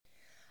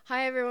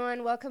Hi,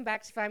 everyone. Welcome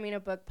back to Find Me in a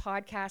Book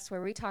podcast,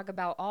 where we talk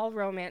about all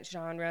romance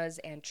genres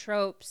and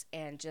tropes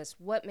and just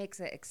what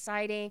makes it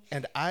exciting.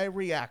 And I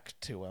react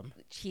to them.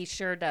 He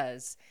sure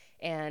does.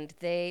 And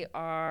they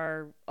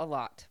are a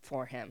lot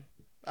for him.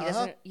 He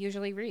doesn't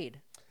usually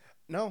read.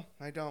 No,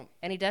 I don't.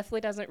 And he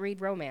definitely doesn't read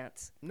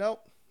romance.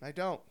 Nope, I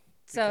don't.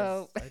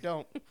 So I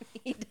don't.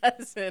 he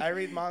doesn't. I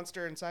read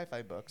monster and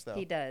sci-fi books, though.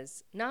 He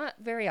does. Not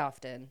very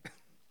often.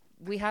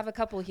 We have a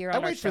couple here I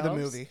on our wait shelves. for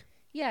the movie.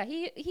 Yeah,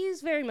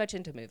 he's very much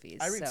into movies.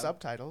 I read so.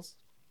 subtitles.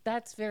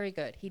 That's very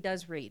good. He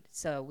does read,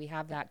 so we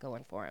have that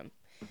going for him.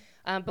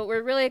 But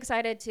we're really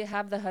excited to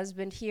have the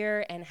husband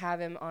here and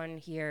have him on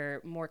here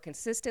more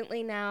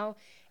consistently now.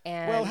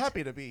 And Well,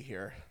 happy to be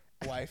here,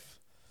 wife.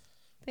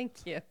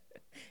 Thank you.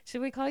 Should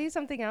we call you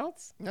something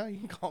else? No, you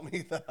can call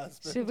me the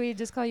husband. Should we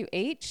just call you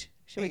H?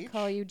 Should we H?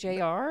 call you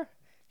JR?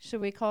 Should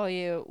we call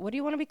you... What do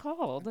you want to be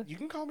called? You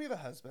can call me the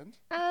husband.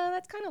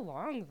 That's kind of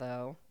long,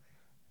 though.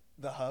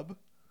 The hub.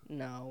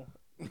 No.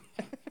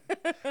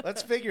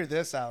 Let's figure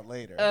this out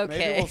later. Okay.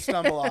 Maybe we'll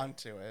stumble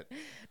onto it.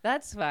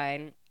 That's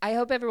fine. I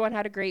hope everyone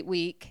had a great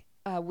week.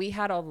 We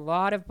had a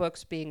lot of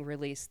books being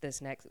released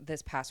this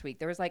past week.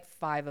 There was like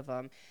 5 of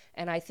them,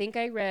 and I think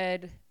I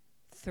read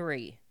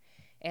 3.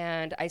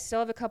 And I still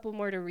have a couple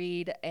more to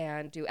read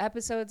and do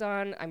episodes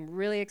on. I'm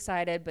really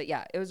excited. But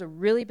yeah, it was a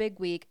really big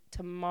week.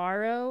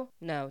 Tomorrow,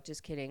 no,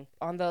 just kidding.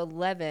 On the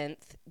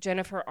 11th,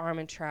 Jennifer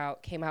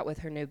Armentrout came out with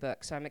her new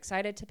book. So I'm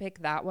excited to pick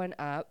that one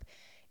up.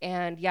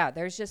 And yeah,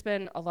 there's just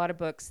been a lot of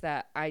books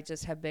that I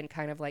just have been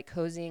kind of like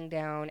cozying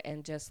down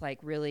and just like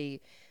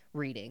really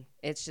reading.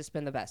 It's just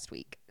been the best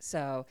week.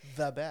 So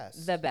The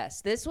best. The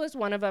best. This was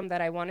one of them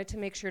that I wanted to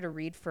make sure to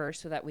read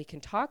first so that we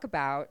can talk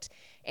about.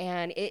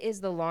 And it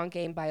is The Long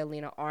Game by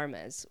Elena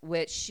Armas,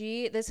 which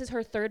this is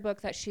her 3rd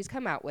book that she's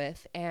come out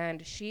with.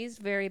 And she's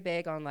very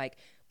big on like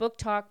book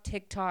talk,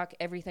 TikTok,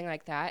 everything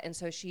like that. And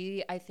so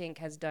she, I think,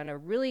 has done a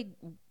really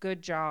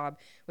good job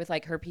with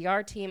like her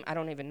PR team. I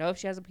don't even know if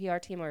she has a PR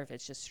team or if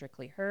it's just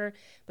strictly her,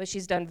 but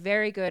she's done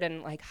very good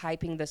in like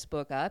hyping this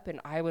book up. And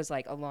I was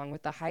like along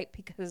with the hype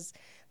because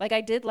like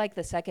I did like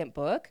the 2nd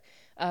book,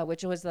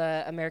 which was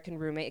the American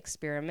Roommate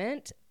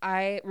Experiment.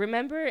 I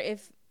remember,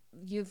 if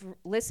you've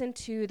listened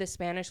to The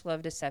Spanish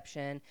Love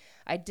Deception,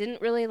 I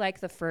didn't really like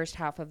the first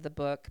half of the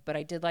book, but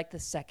I did like the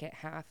second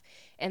half.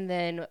 And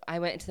then I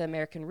went into the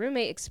American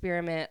Roommate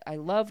Experiment. I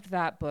loved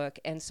that book.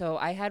 And so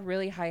I had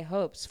really high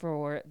hopes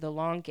for The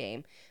Long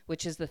Game,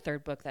 which is the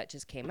 3rd book that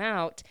just came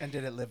out. And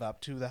did it live up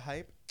to the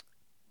hype?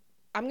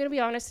 I'm going to be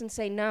honest and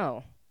say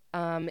no.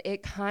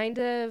 It kind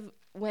of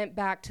went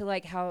back to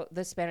like how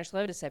the Spanish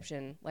Love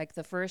Deception, like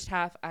the first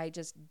half, I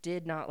just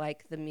did not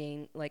like the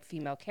main like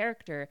female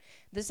character.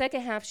 The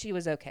second half, she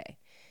was okay.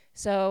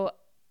 So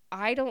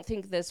I don't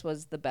think this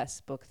was the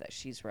best book that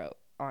she's wrote,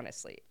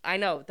 honestly. I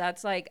know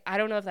that's like, I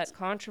don't know if that's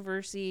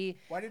controversy.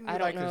 Why didn't you I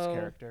don't like this know.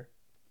 character?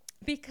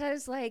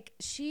 Because like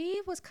she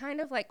was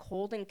kind of like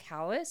cold and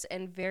callous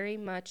and very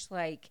much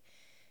like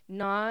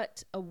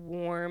not a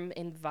warm,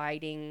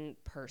 inviting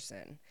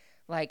person.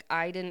 Like,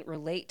 I didn't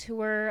relate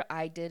to her.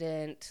 I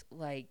didn't,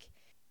 like,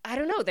 I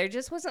don't know. There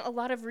just wasn't a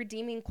lot of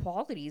redeeming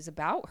qualities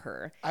about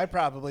her. I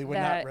probably would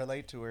that not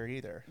relate to her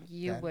either.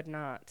 You then. would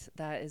not.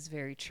 That is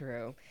very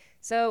true.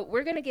 So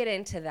we're going to get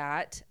into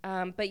that.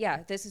 But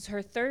yeah, this is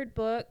her 3rd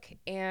book.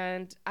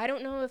 And I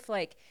don't know if,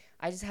 like,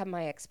 I just have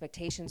my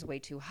expectations way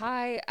too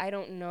high. I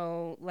don't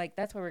know. Like,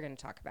 that's what we're going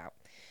to talk about.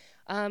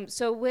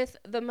 So with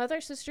the Mother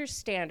Sisters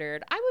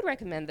Standard, I would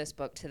recommend this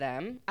book to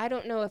them. I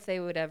don't know if they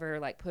would ever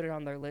like put it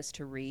on their list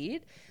to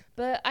read,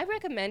 but I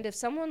recommend if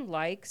someone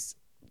likes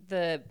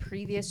the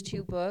previous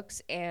 2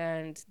 books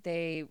and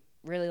they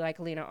really like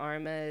Elena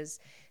Armas,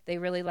 they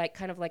really like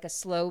kind of like a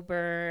slow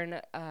burn.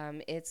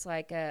 It's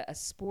like a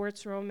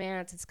sports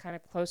romance. It's kind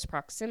of close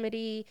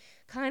proximity,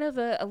 kind of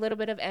a little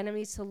bit of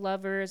enemies to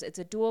lovers. It's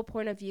a dual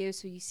point of view,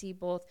 so you see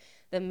both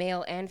the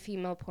male and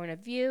female point of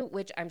view,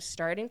 which I'm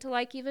starting to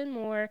like even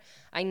more.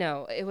 I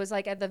know it was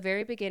like at the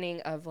very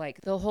beginning of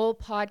like the whole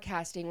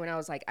podcasting when I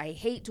was like, I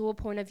hate dual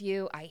point of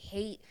view. I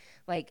hate,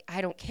 like, I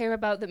don't care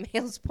about the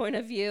male's point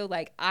of view.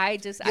 Like, I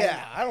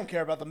don't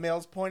care about the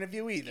male's point of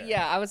view either.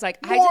 Yeah, I was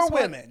like, More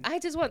women. I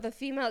just want the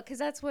female, because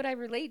that's what I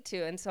relate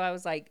to. And so I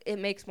was like, it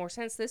makes more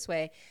sense this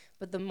way.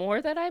 But the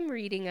more that I'm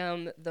reading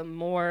them, the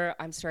more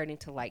I'm starting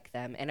to like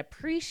them and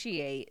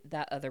appreciate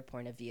that other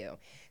point of view.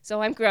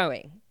 So I'm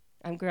growing.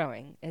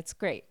 It's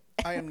great.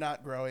 I am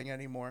not growing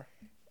anymore.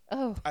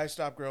 Oh. I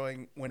stopped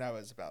growing when I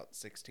was about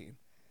 16.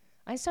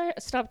 I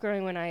stopped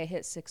growing when I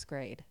hit 6th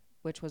grade,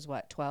 which was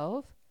what,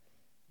 12?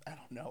 I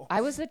don't know.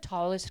 I was the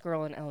tallest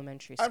girl in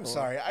elementary school. I'm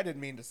sorry. I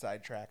didn't mean to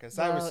sidetrack us.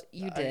 Well,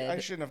 you did. I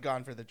shouldn't have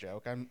gone for the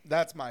joke.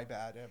 That's my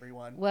bad,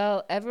 everyone.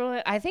 Well,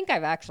 everyone, I think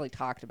I've actually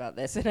talked about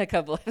this in a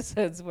couple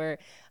episodes where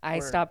I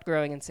stopped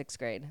growing in 6th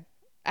grade.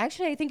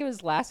 Actually, I think it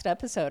was last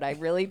episode. I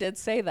really did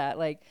say that.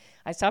 Like,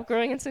 I stopped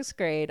growing in 6th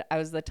grade. I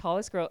was the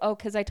tallest girl. Oh,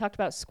 because I talked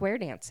about square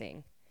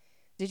dancing.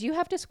 Did you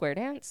have to square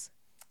dance?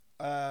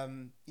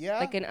 Yeah.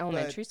 Like in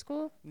elementary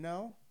school?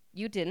 No.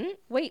 You didn't?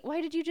 Wait,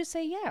 why did you just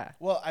say yeah?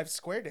 Well, I've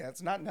square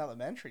danced, not in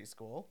elementary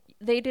school.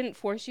 They didn't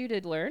force you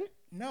to learn?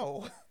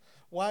 No.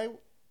 Why?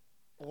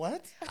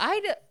 What?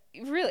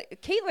 Really,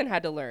 Caitlin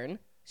had to learn.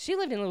 She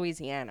lived in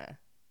Louisiana.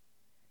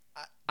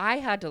 I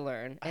had to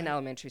learn in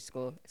elementary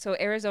school. So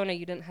Arizona,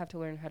 you didn't have to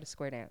learn how to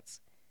square dance.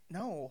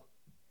 No.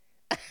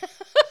 I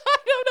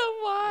don't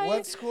know why.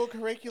 What school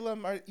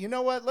curriculum are? You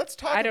know what? Let's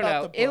talk I don't about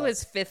know. the book. It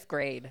was fifth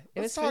grade.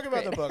 Let's talk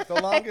about the book,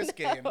 The Longest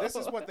Game. This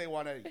is what they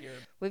want to hear.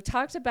 We've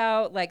talked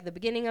about like the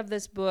beginning of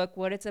this book,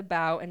 what it's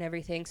about and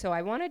everything. So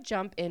I want to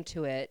jump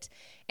into it.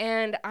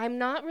 And I'm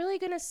not really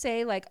going to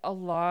say like a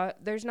lot.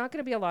 There's not going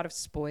to be a lot of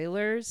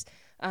spoilers.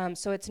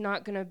 So it's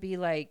not going to be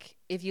like,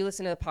 if you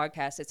listen to the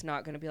podcast, it's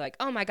not going to be like,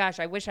 oh my gosh,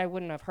 I wish I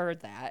wouldn't have heard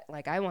that.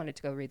 Like I wanted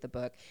to go read the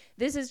book.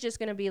 This is just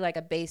going to be like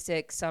a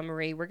basic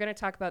summary. We're going to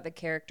talk about the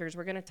characters.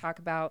 We're going to talk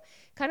about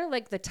kind of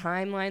like the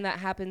timeline that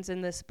happens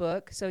in this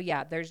book. So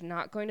yeah, there's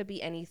not going to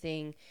be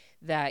anything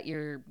that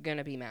you're going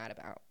to be mad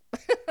about.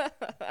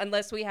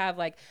 Unless we have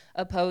like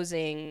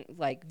opposing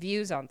like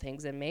views on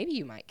things, and maybe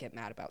you might get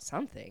mad about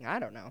something. I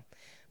don't know.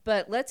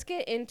 But let's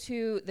get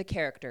into the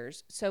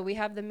characters. So we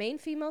have the main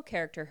female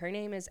character. Her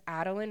name is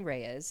Adeline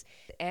Reyes,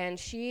 and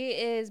she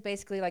is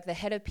basically like the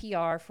head of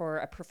PR for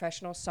a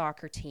professional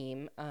soccer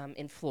team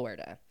in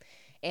Florida.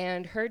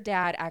 And her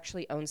dad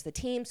actually owns the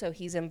team, so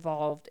he's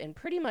involved in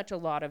pretty much a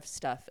lot of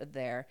stuff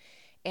there.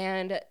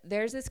 And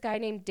there's this guy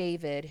named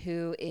David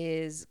who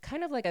is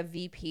kind of like a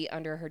VP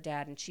under her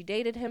dad, and she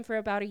dated him for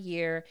about a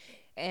year.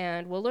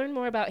 And we'll learn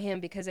more about him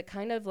because it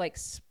kind of like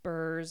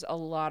spurs a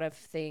lot of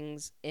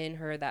things in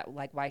her that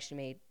like why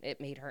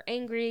made her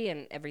angry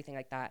and everything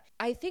like that.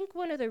 I think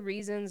one of the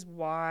reasons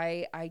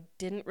why I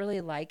didn't really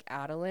like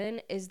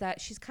Adeline is that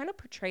she's kind of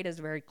portrayed as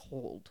very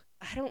cold.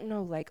 I don't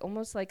know, like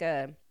almost like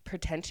a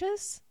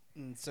pretentious.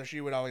 So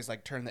she would always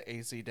like turn the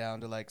AC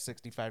down to like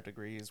 65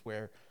 degrees,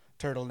 wear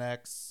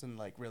turtlenecks and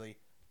like really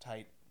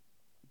tight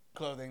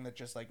clothing that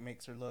just like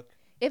makes her look.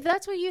 If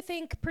that's what you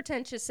think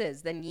pretentious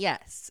is, then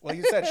yes. Well,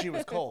 you said she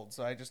was cold,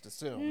 so I just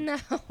assumed.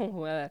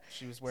 No.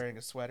 She was wearing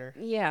a sweater.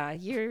 Yeah,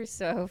 you're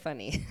so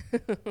funny.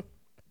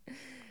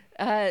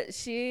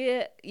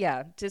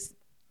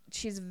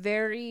 She's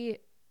very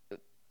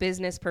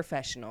business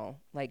professional,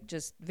 like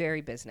just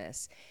very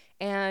business.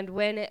 And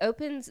when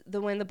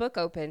the book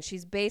opens,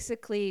 she's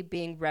basically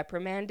being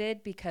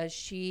reprimanded because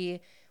she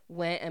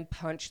went and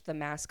punched the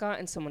mascot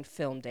and someone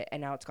filmed it,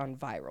 and now it's gone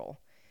viral.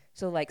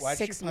 So like Why'd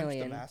 6 she punch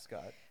million. the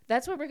mascot?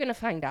 That's what we're going to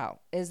find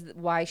out, is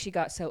why she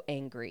got so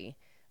angry.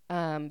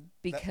 Because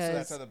so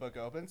that's how the book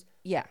opens?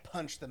 Yeah.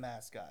 Punch the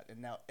mascot,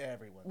 and now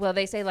everyone's Well,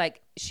 they say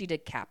like she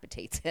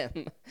decapitates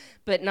him,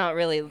 but not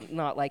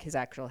like his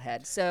actual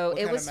head. So what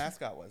kind of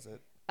mascot was it?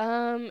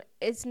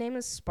 Its name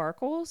is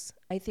Sparkles.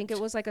 I think it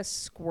was like a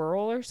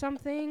squirrel or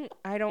something.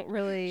 I don't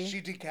really. She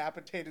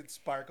decapitated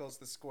Sparkles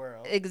the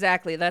squirrel.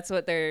 Exactly. That's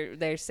what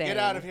they're saying. Get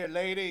out of here,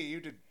 lady!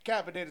 You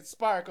decapitated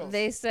Sparkles.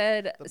 They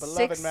said the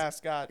beloved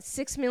mascot.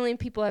 6 million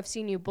people have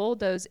seen you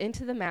bulldoze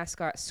into the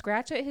mascot,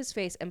 scratch at his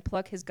face, and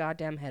pluck his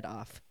goddamn head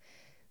off.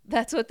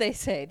 That's what they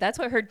say. That's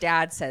what her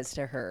dad says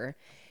to her.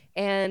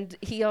 And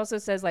he also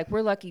says, like,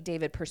 we're lucky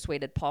David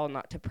persuaded Paul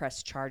not to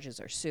press charges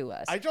or sue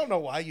us. I don't know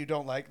why you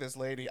don't like this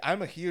lady.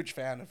 I'm a huge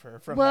fan of her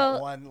from that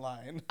one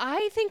line.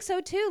 I think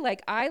so, too.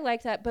 Like, I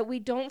like that. But we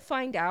don't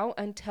find out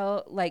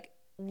until, like,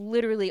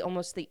 literally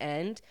almost the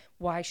end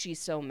why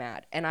she's so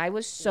mad. And I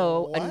was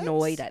so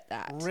annoyed at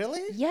that.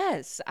 Really?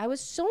 Yes. I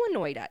was so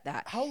annoyed at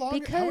that. How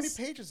long? How many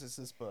pages is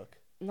this book?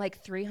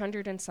 Like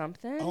 300 and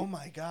something. Oh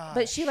my god.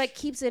 But she like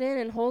keeps it in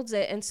and holds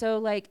it. And so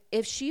like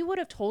if she would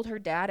have told her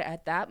dad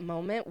at that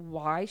moment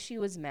why she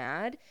was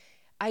mad,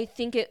 I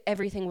think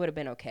everything would have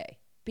been okay.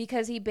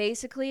 Because he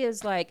basically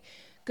is like,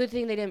 good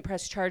thing they didn't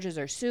press charges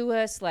or sue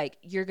us. Like,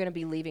 you're going to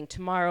be leaving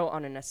tomorrow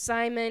on an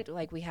assignment.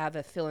 Like, we have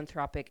a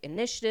philanthropic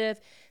initiative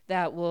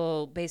that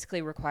will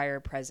basically require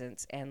a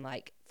presence and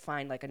like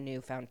find like a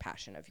newfound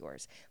passion of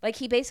yours. Like,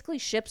 he basically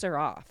ships her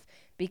off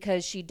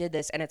because she did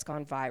this and it's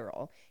gone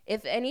viral.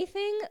 If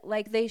anything,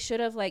 like they should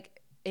have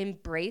like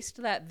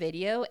embraced that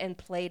video and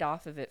played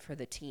off of it for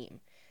the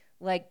team.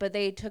 Like, but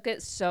they took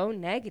it so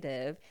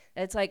negative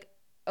that it's like,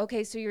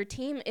 okay, so your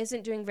team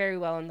isn't doing very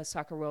well in the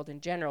soccer world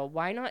in general.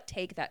 Why not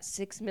take that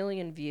 6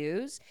 million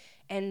views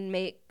and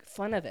make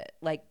fun of it?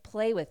 Like,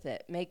 play with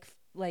it. Make,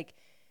 like,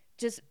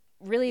 just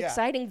really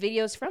exciting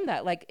videos from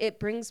that. Like, it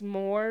brings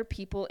more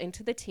people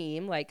into the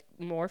team, like,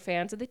 more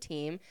fans of the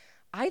team.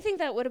 I think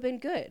that would have been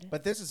good.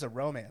 But this is a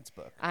romance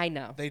book. I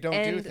know. They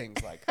don't do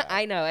things like that.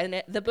 I know.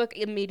 And the book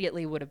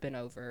immediately would have been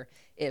over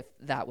if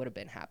that would have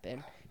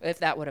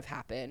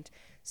happened.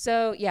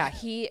 So, yeah,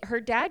 her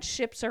dad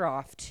ships her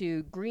off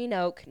to Green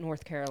Oak,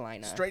 North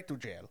Carolina. Straight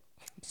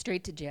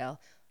to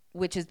jail,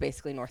 which is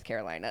basically North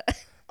Carolina.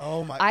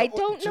 Oh, my. I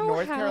don't know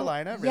North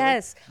Carolina? Really?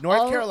 Yes.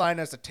 North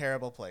Carolina is a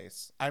terrible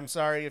place. I'm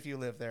sorry if you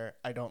live there.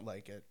 I don't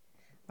like it.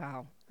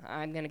 Wow.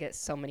 I'm going to get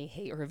so many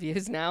hate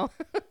reviews now.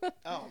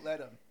 Oh, let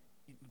them.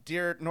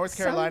 Dear North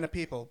Carolina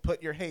people,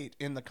 put your hate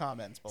in the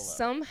comments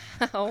below.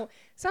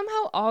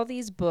 Somehow all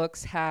these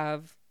books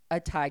have a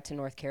tie to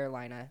North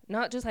Carolina.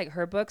 Not just like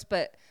her books,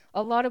 but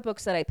a lot of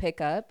books that I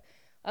pick up.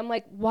 I'm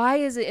like, why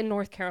is it in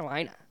North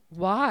Carolina?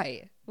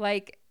 Why?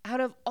 Like, out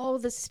of all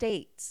the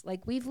states,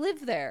 like, we've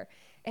lived there.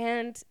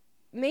 And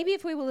maybe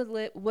if we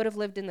would have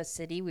lived in the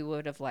city, we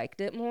would have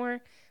liked it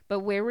more. But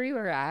where we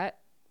were at,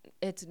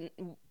 it's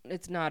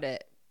it's not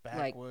it.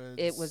 Like, Backwoods.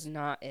 it was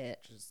not it.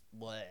 Just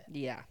bleh.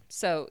 Yeah.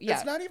 So, yeah.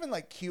 It's not even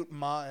like cute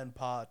ma and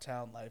pa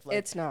town life. Like,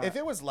 It's not. If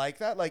it was like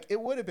that, like, it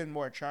would have been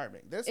more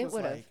charming. This It was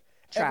would've. like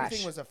Trash.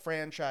 everything was a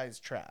franchise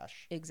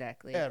trash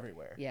Exactly.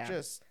 everywhere. Yeah.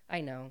 Just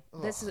I know.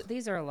 ugh.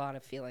 These are a lot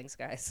of feelings,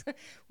 guys.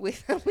 we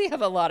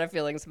have a lot of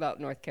feelings about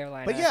North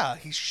Carolina. But yeah,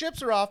 he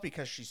ships her off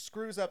because she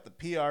screws up the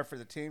PR for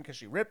the team because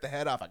she ripped the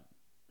head off a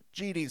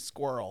GD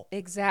squirrel.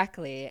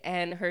 Exactly.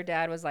 And her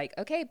dad was like,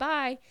 "Okay,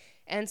 bye."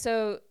 And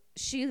so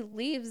she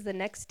leaves the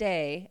next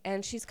day,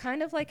 and she's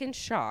kind of like in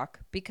shock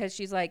because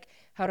she's like,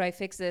 "How do I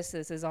fix this?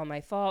 This is all my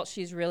fault."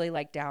 She's really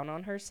like down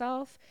on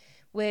herself,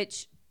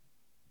 which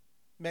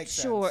Makes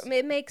sure, sense.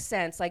 it makes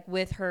sense, like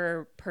with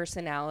her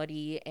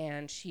personality,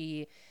 and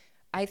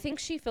I think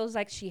she feels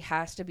like she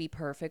has to be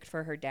perfect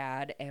for her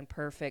dad and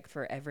perfect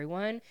for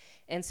everyone.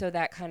 And so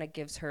that kind of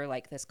gives her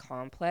like this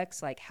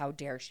complex, like, how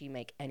dare she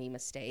make any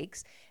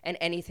mistakes, and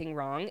anything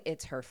wrong,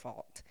 it's her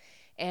fault.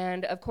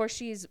 And of course,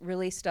 she's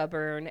really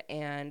stubborn.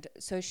 And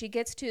so she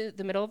gets to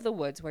the middle of the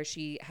woods where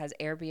she has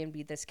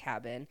Airbnb this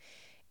cabin.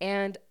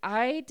 And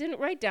I didn't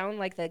write down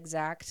like the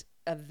exact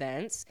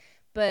events,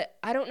 but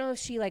I don't know if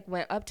she like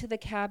went up to the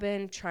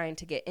cabin trying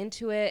to get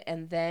into it,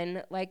 and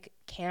then like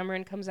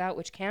Cameron comes out,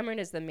 which Cameron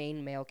is the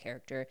main male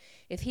character.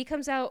 If he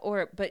comes out,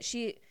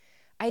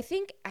 I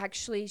think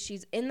actually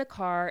she's in the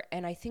car,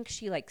 and I think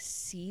she like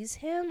sees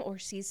him or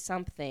sees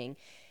something.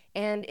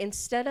 And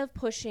instead of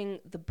pushing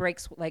the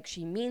brakes like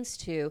she means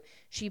to,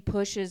 she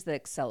pushes the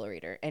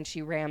accelerator and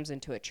she rams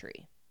into a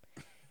tree.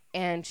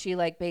 And she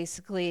like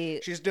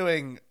basically She's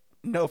doing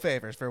no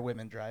favors for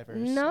women drivers.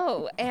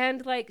 no.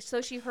 And like,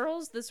 so she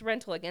hurls this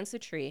rental against the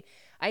tree.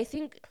 I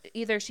think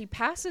either she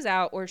passes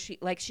out or she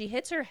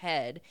hits her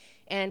head,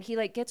 and he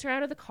like gets her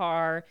out of the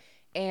car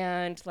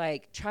and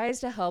like tries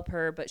to help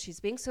her, but she's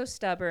being so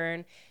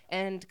stubborn.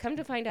 And come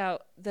to find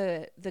out,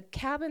 the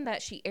cabin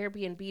that she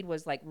Airbnb'd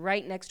was like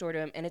right next door to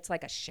him, and it's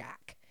like a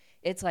shack.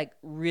 It's like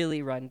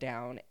really run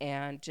down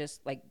and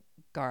just like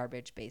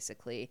garbage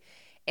basically.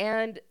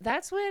 And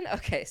that's when,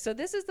 okay, so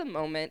this is the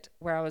moment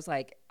where I was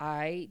like,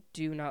 I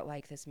do not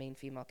like this main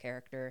female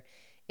character,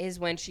 is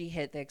when she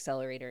hit the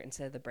accelerator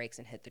instead of the brakes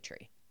and hit the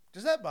tree.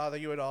 Does that bother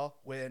you at all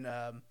when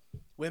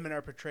women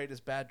are portrayed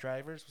as bad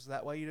drivers? Was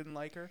that why you didn't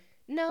like her?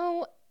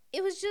 No,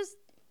 it was just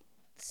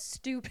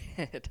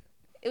stupid.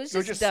 It was You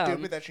were just just dumb.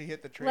 stupid that she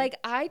hit the tree? Like,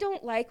 I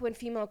don't like when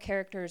female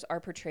characters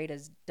are portrayed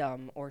as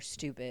dumb or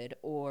stupid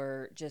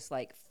or just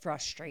like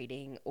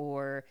frustrating,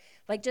 or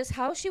like just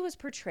how she was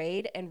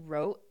portrayed and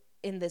wrote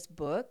in this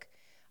book.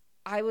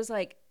 I was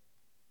like,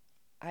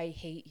 I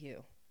hate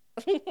you.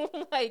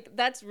 Like,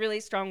 that's really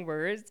strong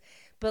words,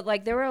 but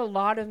like there were a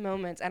lot of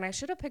moments, and I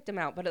should have picked them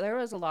out, but there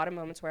was a lot of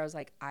moments where I was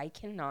like, I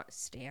cannot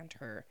stand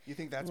her. You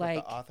think that's like,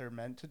 what the author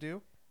meant to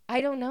do?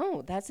 I don't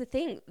know. That's the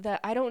thing, that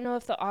I don't know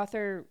if the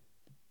author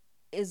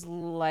is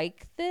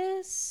like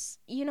this,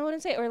 you know what I'm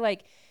saying? Or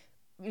like,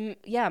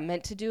 yeah,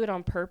 meant to do it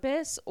on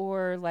purpose,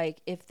 or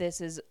like if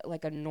this is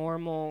like a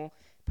normal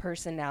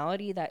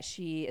personality that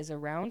she is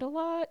around a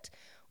lot,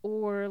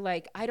 or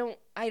like I don't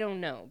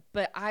know.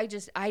 But I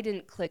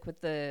didn't click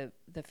with the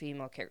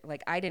female character.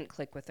 Like, I didn't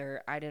click with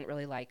her. I didn't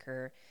really like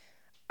her.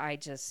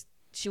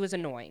 She was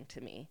annoying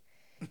to me.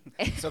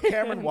 So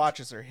Cameron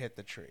watches her hit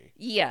the tree.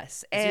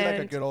 Yes. Is he like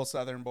a good old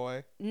Southern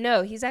boy?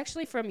 No, he's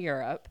actually from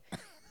Europe.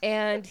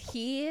 And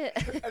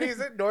And he's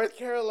in North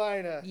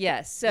Carolina.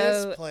 Yes. So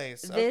this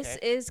place. this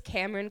Okay. is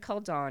Cameron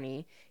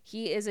Caldani.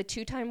 He is a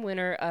 2-time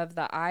winner of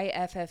the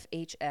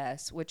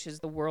IFFHS, which is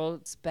the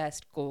world's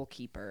best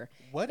goalkeeper.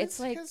 What it's is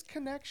like, his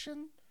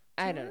connection?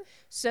 I don't know.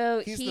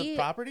 So He's the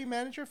property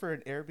manager for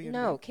an Airbnb.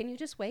 No, can you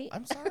just wait?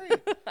 I'm sorry.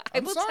 I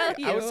will tell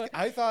you.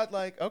 I thought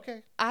like,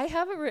 okay. I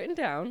have it written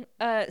down.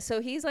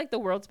 So he's like the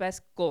world's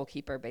best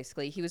goalkeeper,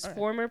 basically. He was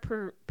former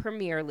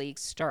Premier League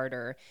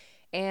starter.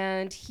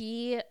 And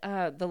he,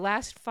 the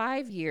last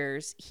 5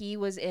 years, he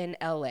was in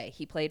LA.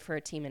 He played for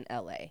a team in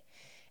LA.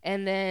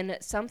 And then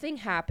something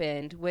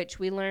happened, which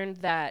we learned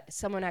that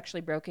someone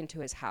actually broke into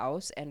his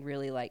house and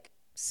really like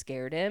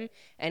scared him.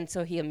 And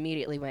so he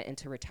immediately went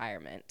into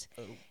retirement.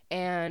 Oh.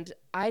 And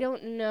I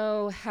don't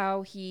know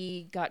how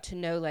he got to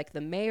know like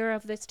the mayor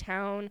of this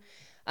town.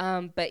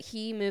 But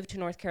he moved to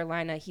North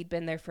Carolina. He'd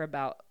been there for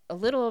about a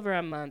little over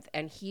a month,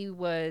 and he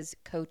was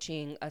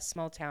coaching a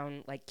small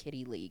town like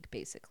kiddie league,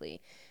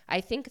 basically.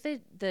 I think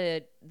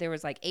that there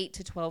was like 8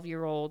 to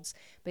 12-year-olds,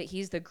 but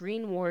he's the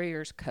Green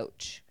Warriors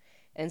coach.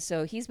 And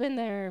so he's been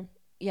there,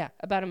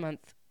 about a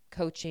month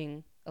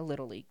coaching a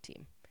little league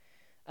team.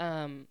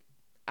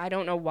 I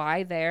don't know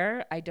why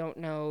there. I don't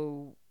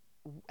know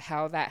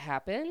how that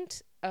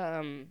happened.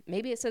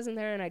 Maybe it says in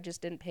there and I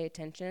just didn't pay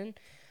attention.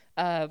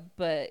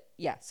 But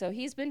yeah, so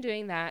he's been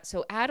doing that.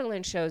 So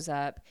Adeline shows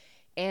up,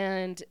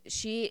 And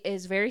she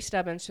is very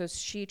stubborn, so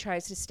she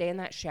tries to stay in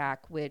that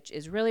shack, which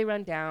is really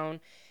run down.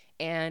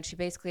 And she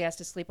basically has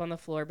to sleep on the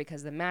floor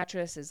because the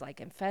mattress is like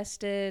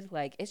infested.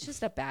 Like, it's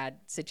just a bad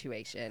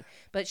situation.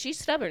 But she's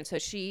stubborn, so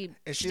she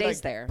Is she stays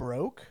like there.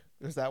 broke?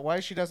 Is that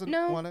why she doesn't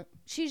No, want it?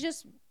 she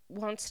just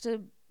wants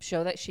to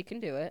show that she can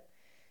do it.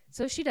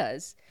 So she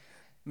does.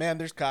 Man,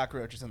 there's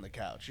cockroaches in the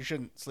couch. You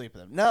shouldn't sleep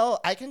in them. No,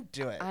 I can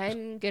do it.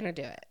 I'm going to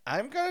do it.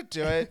 I'm gonna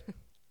do it.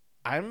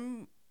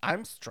 I'm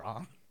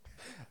strong.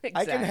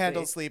 Exactly. I can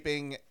handle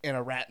sleeping in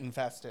a rat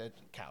infested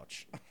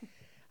couch.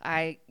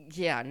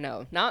 Yeah,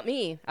 no, not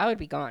me. I would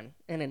be gone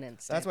in an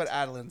instant. That's what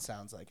Adeline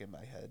sounds like in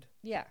my head.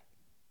 Yeah.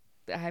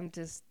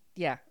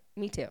 Yeah,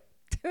 me too.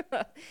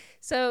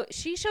 So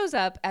she shows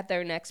up at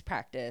their next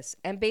practice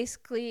and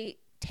basically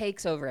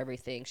takes over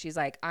everything. She's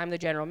like, I'm the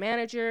general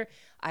manager.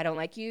 I don't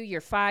like you.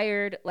 You're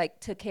fired. Like,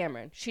 to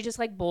Cameron. She just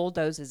like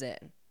bulldozes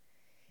in.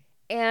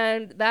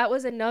 And that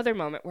was another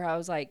moment where I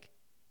was like,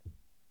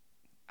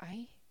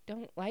 I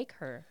don't like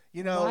her.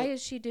 You know, why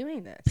is she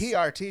doing this?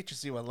 PR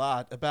teaches you a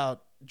lot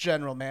about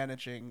general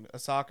managing a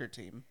soccer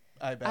team.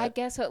 I bet. I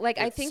guess so. Like,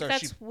 I think So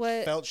that's she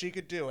what felt she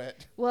could do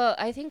it. Well,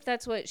 I think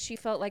that's what she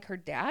felt like her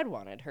dad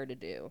wanted her to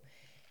do.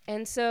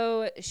 And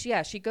so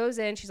she goes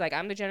in, she's like,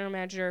 I'm the general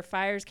manager,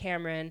 fires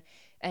Cameron,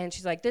 and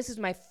she's like, this is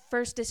my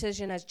first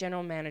decision as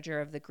general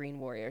manager of the Green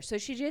Warrior. So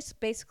she just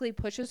basically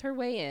pushes her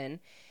way in,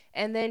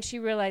 and then she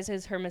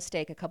realizes her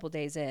mistake a couple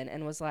days in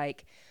and was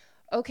like,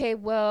 okay,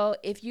 well,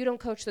 if you don't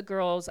coach the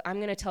girls, I'm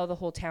going to tell the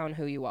whole town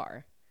who you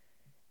are.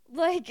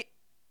 Like,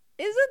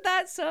 isn't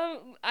that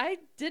some? I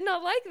did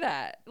not like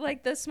that.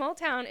 Like, the small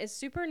town is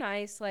super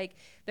nice. Like,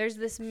 there's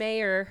this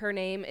mayor, her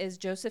name is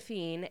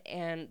Josephine,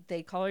 and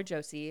they call her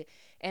Josie,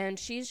 and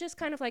she's just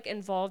kind of like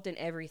involved in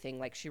everything.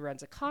 Like, she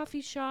runs a coffee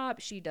shop,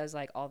 she does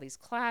like all these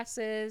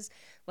classes.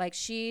 Like,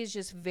 she's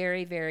just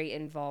very, very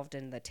involved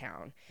in the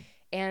town.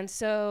 And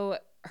so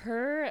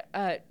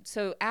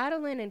so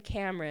Adeline and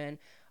Cameron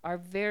are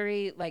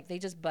very, like, they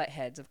just butt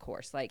heads, of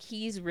course. Like,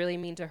 he's really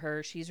mean to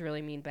her, she's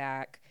really mean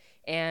back.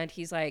 And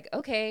he's like,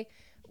 okay,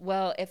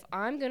 well, if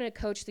I'm going to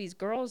coach these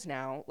girls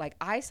now, like,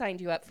 I signed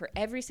you up for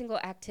every single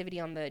activity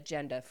on the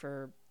agenda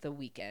for the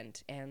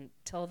weekend and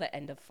till the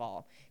end of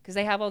fall because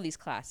they have all these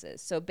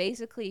classes. So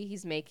basically,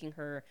 he's making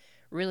her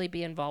really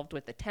be involved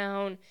with the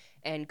town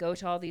and go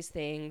to all these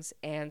things.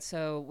 And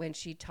so when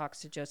she talks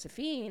to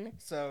Josephine.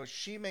 So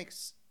she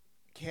makes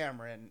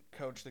Cameron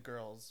coach the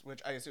girls,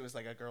 which I assume was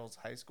like a girls'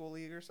 high school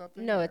league or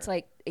something? No, it's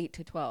like 8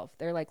 to 12.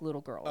 They're like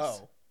little girls.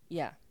 Oh.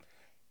 Yeah.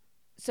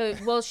 So,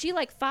 well, she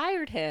like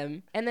fired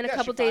him, and then a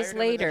couple she days fired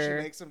him, and then later,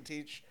 she makes him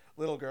teach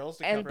little girls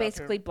to and cover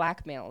basically up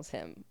blackmails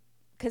him,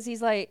 because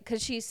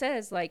she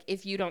says like,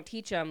 if you don't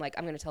teach him, like,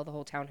 I'm gonna tell the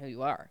whole town who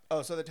you are.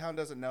 Oh, so the town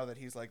doesn't know that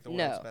he's like the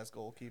world's best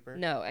goalkeeper?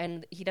 No,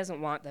 and he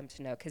doesn't want them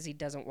to know because he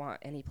doesn't want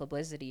any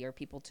publicity or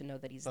people to know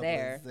that he's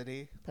there.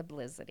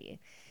 Publicity,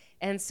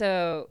 and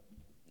so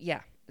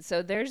yeah,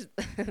 so there's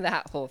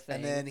that whole thing.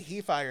 And then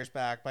he fires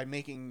back by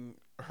making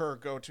her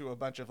go to a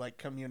bunch of like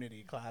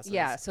community classes.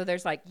 Yeah, so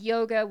there's like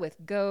yoga with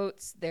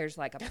goats. There's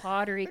like a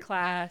pottery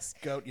class.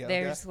 Goat yoga.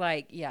 There's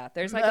like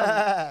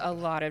a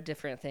lot of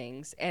different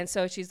things. And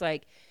so she's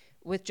like,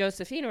 with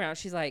Josephine around,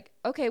 she's like,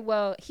 okay,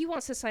 well, he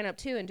wants to sign up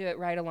too and do it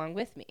right along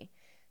with me.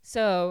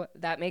 So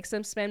that makes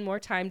them spend more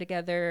time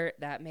together.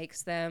 That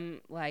makes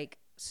them like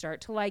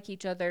start to like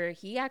each other.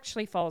 He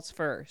actually falls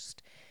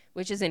first,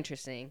 which is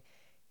interesting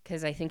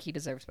because I think he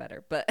deserves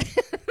better. But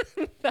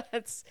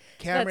that's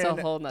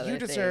a whole nother thing. You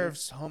deserve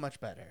so much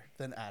better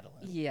than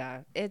Adeline.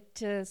 Yeah,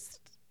 it's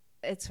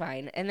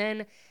fine. And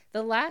then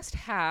the last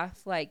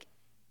half, like,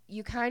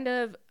 you kind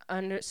of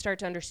start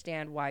to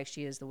understand why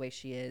she is the way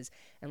she is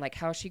and like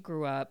how she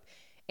grew up.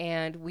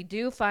 And we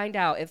do find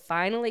out, it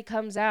finally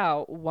comes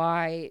out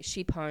why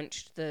she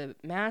punched the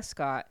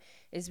mascot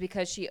is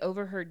because she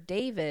overheard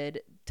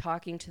David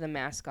talking to the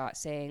mascot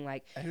saying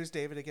like, and who's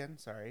David again?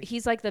 Sorry.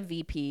 He's like the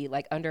VP,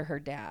 like under her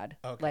dad.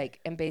 Okay. Like,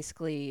 and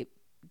basically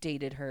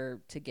dated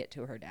her to get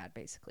to her dad,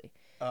 basically.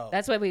 Oh.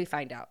 That's what we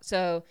find out.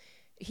 So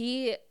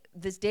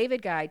this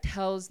David guy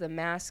tells the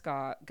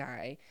mascot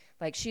guy,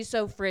 like, she's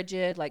so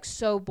frigid, like,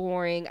 so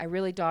boring. I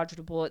really dodged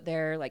a bullet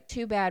there. Like,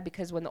 too bad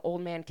because when the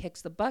old man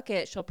kicks the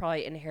bucket, she'll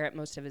probably inherit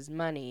most of his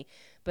money.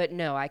 But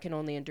no, I can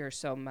only endure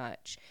so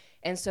much.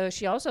 And so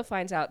she also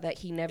finds out that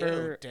he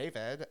never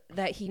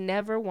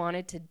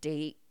wanted to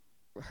date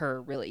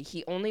her, really.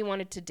 He only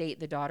wanted to date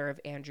the daughter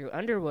of Andrew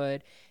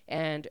Underwood,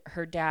 and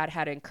her dad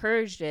had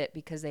encouraged it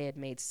because they had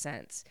made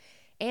sense.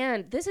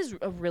 And this is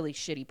a really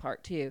shitty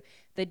part too.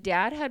 The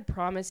dad had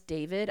promised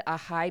David a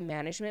high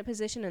management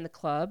position in the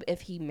club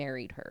if he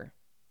married her.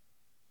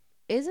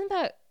 Isn't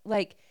that,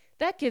 like,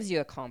 that gives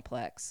you a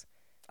complex.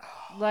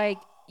 Like,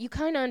 you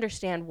kind of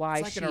understand why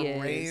it's like she an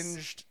is.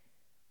 Arranged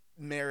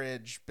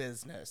marriage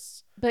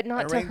business. But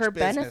not to her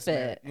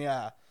benefit.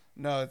 Yeah.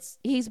 No,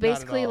 he's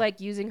basically like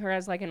using her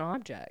as like an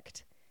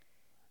object.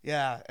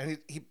 Yeah, and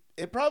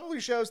it probably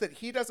shows that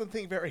he doesn't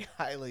think very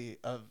highly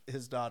of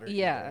his daughter.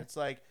 Yeah. Either. It's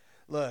like,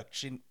 look,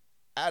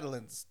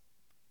 Adeline's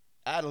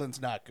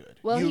Adeline's not good.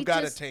 Well, You he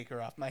got to just take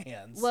her off my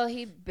hands. well,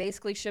 he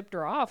basically shipped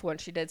her off when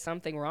she did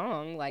something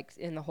wrong, like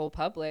in the whole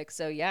public.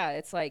 So yeah,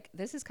 it's like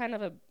this is kind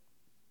of a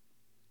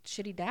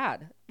shitty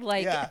dad.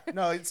 Like yeah,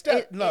 no, it's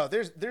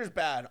there's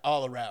bad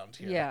all around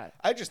here. Yeah.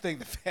 I just think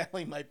the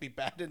family might be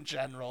bad in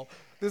general.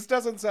 This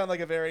doesn't sound like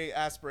a very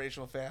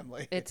aspirational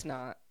family. It's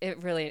not.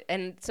 It really,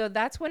 and so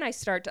that's when I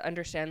start to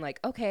understand, like,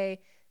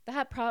 okay,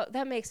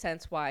 that makes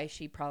sense why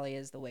she probably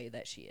is the way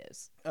that she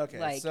is. Okay,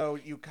 Like, so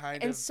you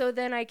kind and of so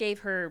then I gave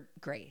her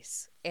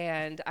grace,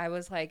 and I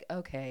was like,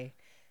 okay,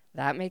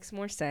 that makes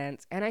more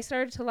sense, and I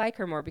started to like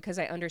her more because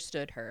I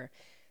understood her.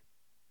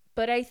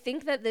 But I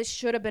think that this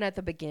should have been at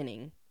the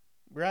beginning.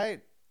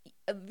 right.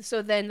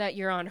 So then that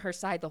you're on her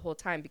side the whole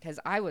time, because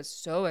I was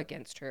so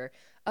against her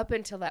up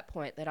until that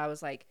point that I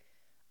was like,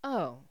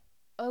 oh,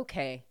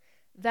 okay,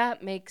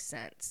 that makes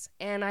sense.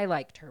 And I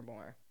liked her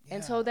more. Yeah.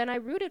 And so then I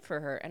rooted for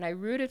her and I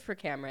rooted for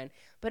Cameron.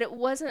 But it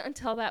wasn't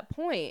until that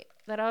point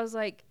that I was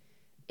like,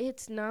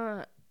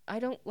 I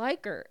don't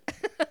like her.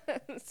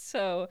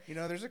 So,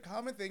 There's a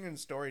common thing in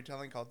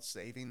storytelling called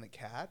saving the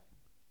cat.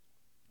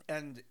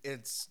 And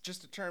it's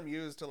just a term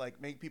used to like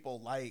make people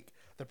like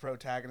the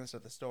protagonist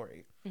of the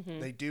story.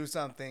 mm-hmm. They do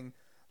something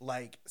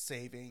like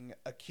saving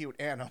a cute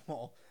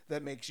animal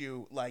that makes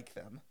you like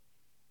them.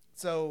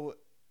 So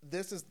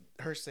this is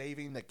her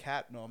saving the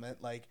cat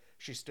moment. Like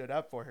she stood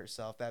up for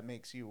herself. That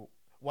makes you.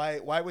 Why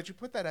would you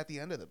put that at the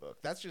end of the book?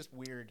 That's just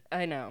weird.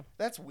 I know.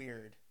 That's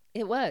weird.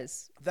 It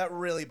was. That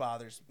really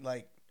bothers.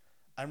 Like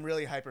I'm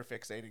really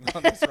hyperfixating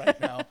on this right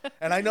now.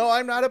 And I know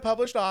I'm not a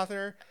published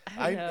author.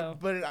 I know.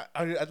 But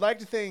I'd like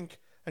to think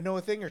I know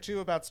a thing or two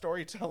about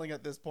storytelling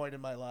at this point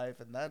in my life,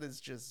 and that is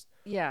just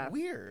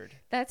weird.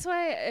 That's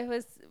why it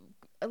was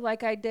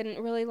like I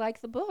didn't really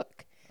like the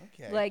book.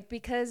 Okay. Like,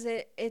 because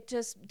it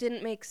just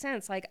didn't make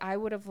sense. Like, I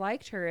would have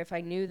liked her if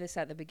I knew this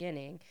at the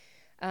beginning.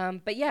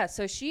 But yeah,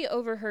 so she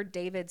overheard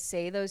David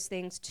say those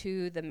things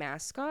to the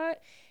mascot,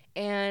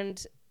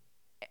 and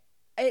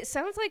it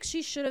sounds like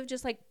she should have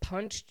just like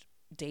punched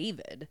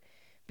David,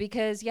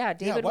 because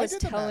David why was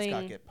did telling. the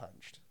mascot get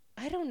punched?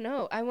 I don't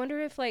know. I wonder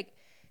if like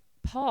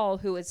Paul,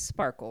 who is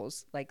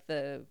Sparkles, like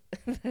the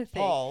thing.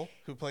 Paul,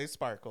 who plays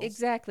Sparkles.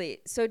 Exactly.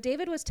 So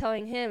David was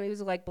telling him, he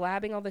was like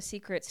blabbing all the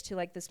secrets to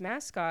like this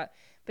mascot.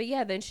 But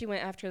yeah, then she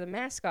went after the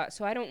mascot.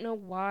 So I don't know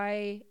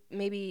why.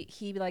 Maybe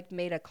he like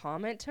made a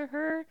comment to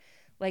her.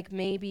 Like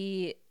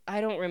maybe, I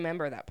don't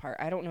remember that part.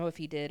 I don't know if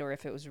he did or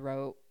if it was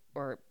wrote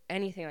or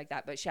anything like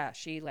that. But yeah,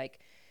 she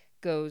like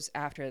goes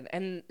after.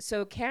 And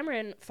so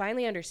Cameron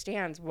finally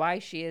understands why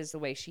she is the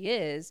way she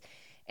is.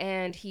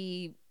 And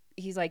he's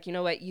like, you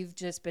know what? You've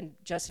just been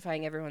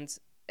justifying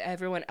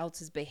everyone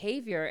else's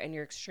behavior, and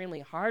you're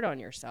extremely hard on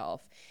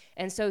yourself.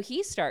 And so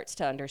he starts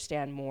to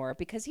understand more,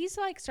 because he's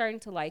like starting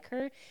to like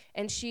her,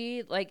 and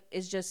she like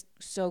is just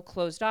so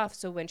closed off.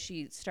 So when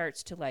she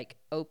starts to like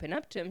open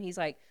up to him, he's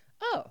like,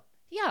 oh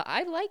yeah,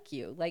 I like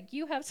you. Like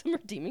you have some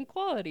redeeming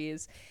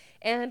qualities.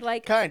 And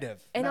like kind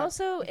of. And not,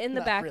 also in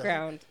the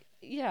background,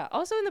 really.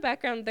 Also in the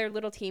background, their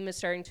little team is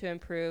starting to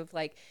improve.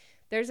 Like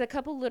there's a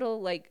couple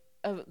little like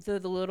of the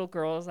little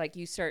girls, like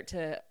you start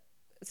to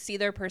see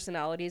their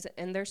personalities,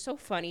 and they're so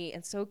funny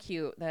and so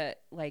cute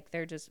that like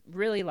they're just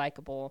really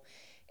likable.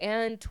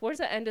 And towards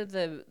the end of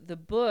the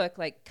book,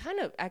 like kind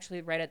of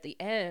actually right at the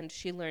end,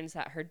 she learns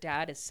that her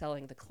dad is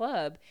selling the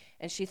club,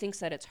 and she thinks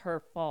that it's her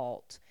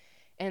fault.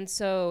 And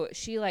so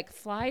she like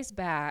flies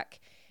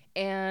back,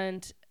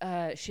 and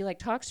she like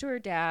talks to her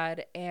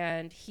dad,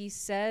 and he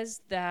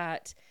says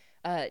that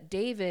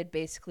David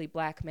basically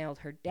blackmailed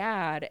her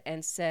dad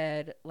and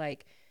said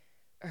like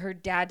her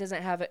dad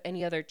doesn't have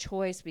any other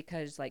choice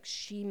because like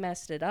she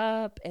messed it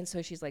up. And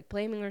so she's like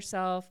blaming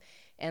herself,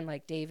 and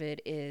like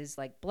David is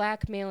like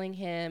blackmailing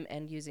him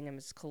and using him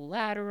as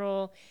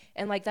collateral.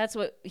 And like that's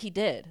what he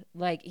did.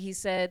 Like he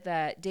said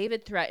that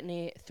David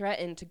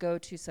threatened to go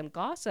to some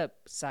gossip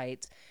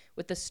sites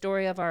with the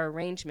story of our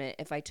arrangement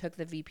if I took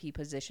the VP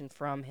position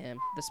from him,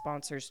 the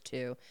sponsors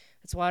too.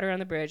 It's water on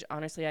the bridge.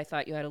 Honestly, I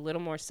thought you had a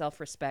little more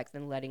self-respect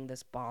than letting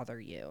this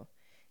bother you.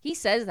 He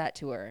says that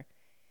to her,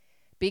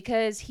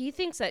 because he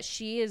thinks that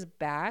she is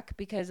back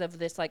because of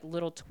this like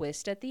little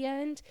twist at the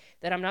end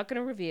that I'm not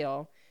going to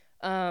reveal.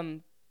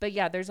 But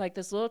yeah, there's like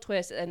this little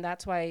twist, and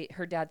that's why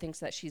her dad thinks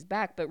that she's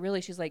back. But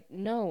really she's like,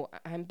 no,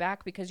 I'm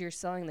back because you're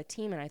selling the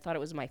team, and I thought it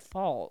was my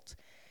fault.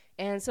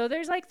 And so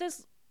there's like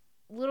this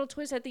little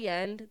twist at the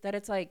end that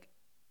it's like,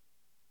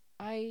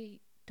 I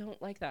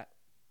don't like that.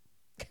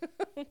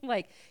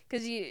 Like,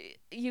 because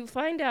you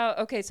find out,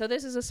 okay, so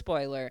this is a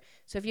spoiler.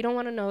 So if you don't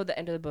want to know the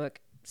end of the book,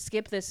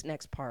 skip this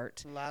next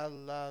part. La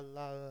la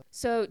la.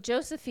 So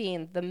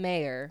Josephine, the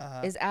mayor,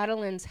 is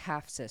Adeline's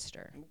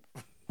half-sister.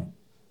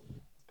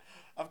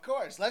 Of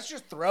course. Let's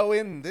just throw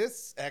in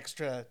this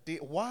extra.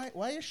 Why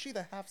is she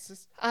the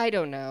half-sister? I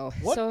don't know.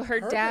 What so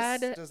her purpose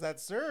dad does that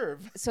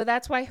serve? So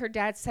that's why her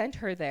dad sent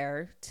her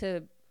there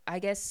to, I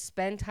guess,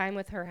 spend time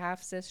with her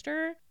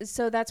half-sister.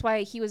 So that's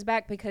why he was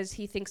back, because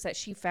he thinks that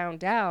she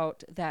found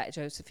out that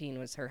Josephine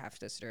was her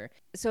half-sister.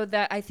 So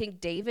that I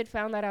think David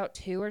found that out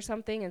too or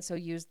something, and so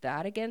used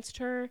that against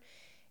her.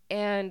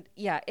 And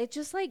yeah, it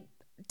just like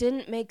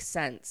didn't make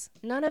sense.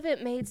 None of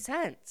it made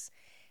sense.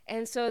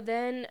 And so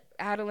then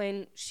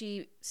Adeline,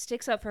 she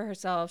sticks up for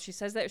herself. She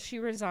says that she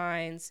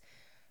resigns.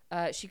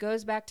 She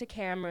goes back to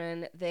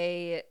Cameron.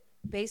 They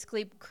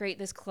basically create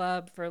this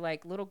club for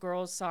like little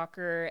girls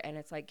soccer, and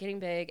it's like getting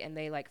big, and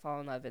they like fall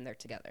in love and they're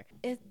together.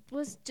 It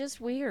was just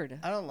weird.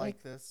 I don't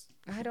like this.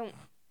 I don't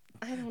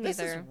This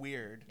either. is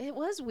weird. It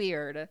was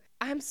weird.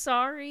 I'm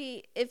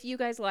sorry if you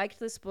guys liked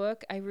this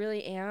book. I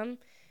really am.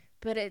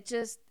 But it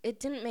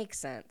didn't make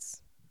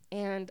sense.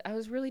 And I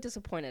was really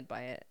disappointed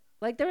by it.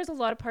 Like, there was a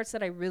lot of parts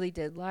that I really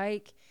did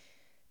like,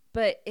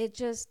 but it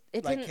Like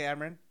didn't.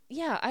 Cameron?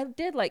 Yeah, I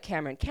did like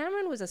Cameron.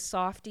 Cameron was a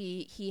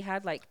softie. He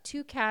had like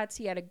 2 cats.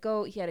 He had a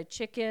goat. He had a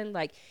chicken.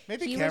 Like,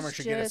 Maybe he Cameron was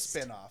should get a just-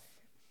 spin-off.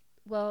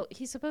 Well,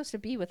 he's supposed to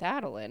be with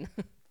Adeline.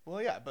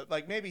 Well, yeah, but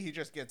like maybe he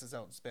just gets his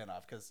own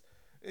spin-off because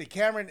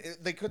Cameron,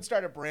 they could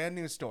start a brand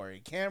new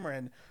story.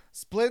 Cameron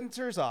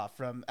splinters off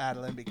from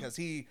Adeline because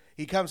he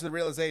comes to the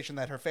realization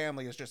that her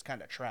family is just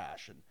kind of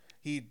trash and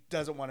he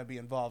doesn't want to be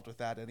involved with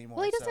that anymore.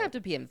 Well, he doesn't have to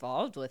be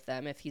involved with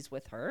them if he's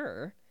with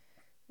her.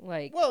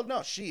 Like, well,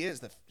 no, she is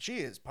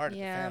part of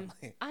the yeah,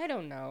 family. I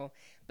don't know.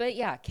 But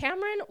yeah,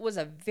 Cameron was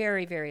a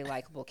very, very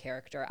likable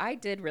character. I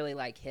did really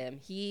like him.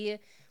 He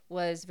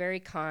was very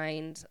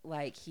kind.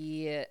 Like,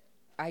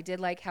 I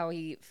did like how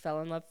he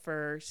fell in love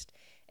first.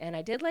 And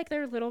I did like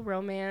their little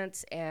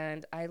romance.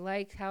 And I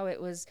liked how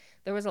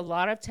there was a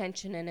lot of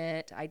tension in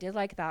it. I did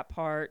like that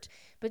part.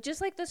 But just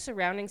like the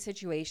surrounding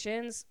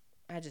situations,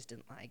 I just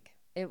didn't like.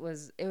 It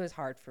was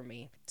hard for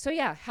me. So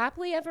yeah,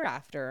 happily ever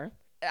after.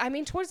 I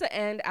mean, towards the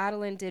end,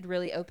 Adeline did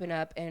really open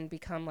up and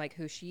become like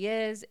who she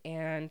is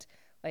and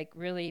like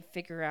really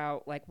figure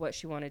out like what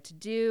she wanted to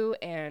do.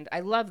 And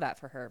I love that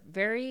for her.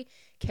 Very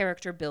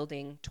character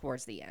building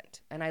towards the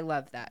end. And I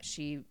love that.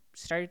 She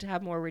started to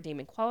have more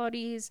redeeming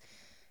qualities.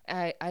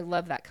 I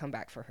love that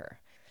comeback for her.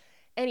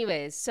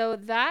 Anyways, so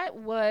that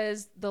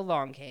was The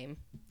Long Game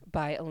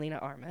by Elena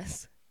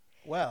Armas.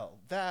 Well,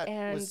 that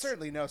And was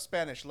certainly no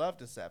Spanish love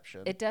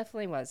deception. It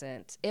definitely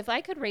wasn't. If I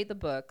could rate the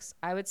books,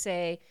 I would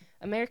say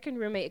American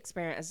Roommate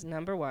Experiment as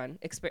number 1.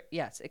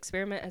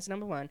 Experiment as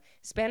number 1.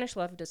 Spanish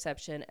Love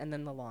Deception, and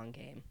then The Long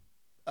Game.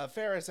 A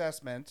fair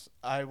assessment,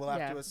 I will have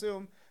Yeah. to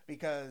assume,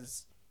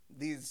 because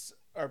these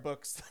are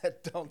books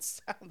that don't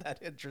sound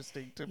that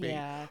interesting to me.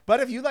 Yeah. But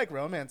if you like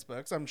romance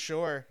books, I'm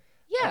sure.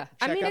 Yeah, check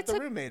I mean out The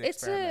Roommate it's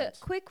Experiment. a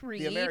quick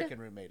read. The American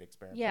Roommate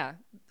Experiment. Yeah,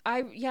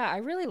 I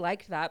really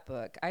liked that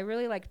book. I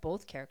really liked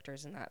both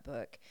characters in that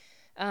book.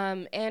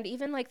 And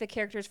even like the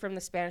characters from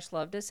the Spanish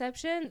Love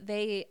Deception,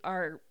 they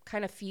are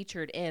kind of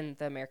featured in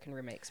the American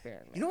Roommate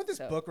Experiment. You know what this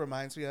book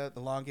reminds me of?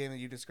 The Long Game that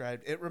you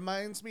described. It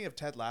reminds me of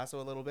Ted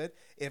Lasso a little bit.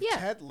 If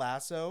Ted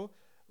Lasso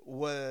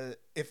was,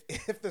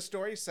 if the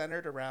story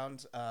centered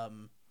around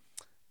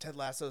Ted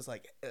Lasso's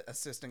like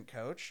assistant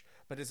coach,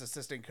 but his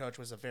assistant coach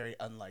was a very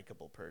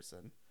unlikable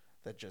person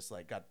that just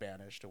like got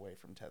banished away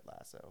from Ted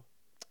Lasso.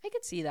 I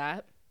could see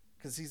that.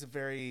 Because he's a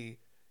very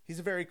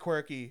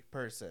quirky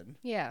person.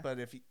 Yeah. But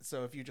if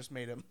you just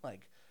made him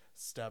like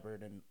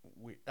stubborn and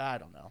I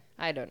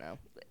don't know.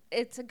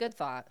 It's a good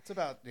thought. It's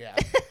about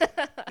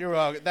You're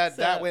welcome.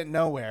 That went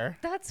nowhere.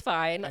 That's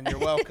fine. And you're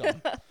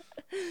welcome.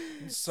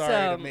 I'm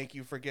sorry to make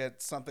you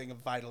forget something of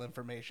vital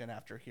information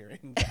after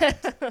hearing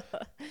that.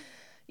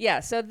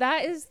 Yeah, so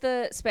that is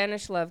the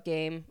Spanish Love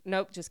Game.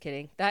 Nope, just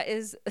kidding. That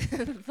is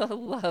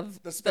the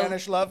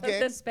Spanish Love Game?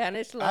 The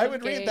Spanish Love Game. I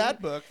would read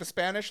that book, The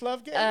Spanish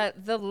Love Game.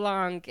 The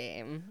Long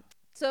Game.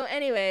 So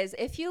anyways,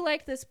 if you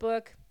like this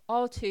book,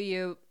 all to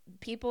you.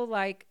 People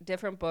like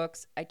different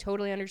books. I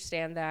totally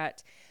understand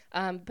that.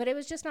 But it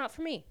was just not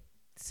for me.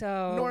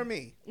 So Nor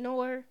me.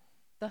 Nor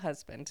the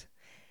husband.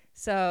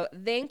 So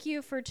thank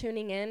you for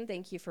tuning in.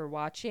 Thank you for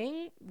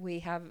watching. We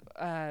have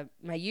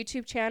my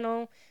YouTube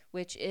channel,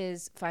 which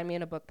is Find Me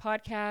in a Book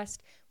Podcast.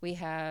 We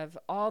have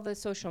all the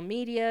social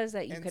medias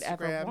that you could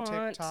ever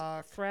want.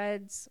 TikTok.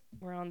 Threads,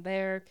 we're on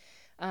there.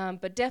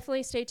 But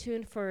definitely stay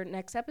tuned for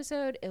next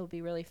episode. It'll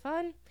be really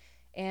fun.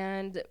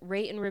 And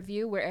rate and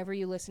review wherever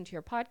you listen to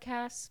your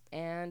podcasts.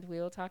 And we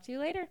will talk to you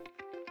later.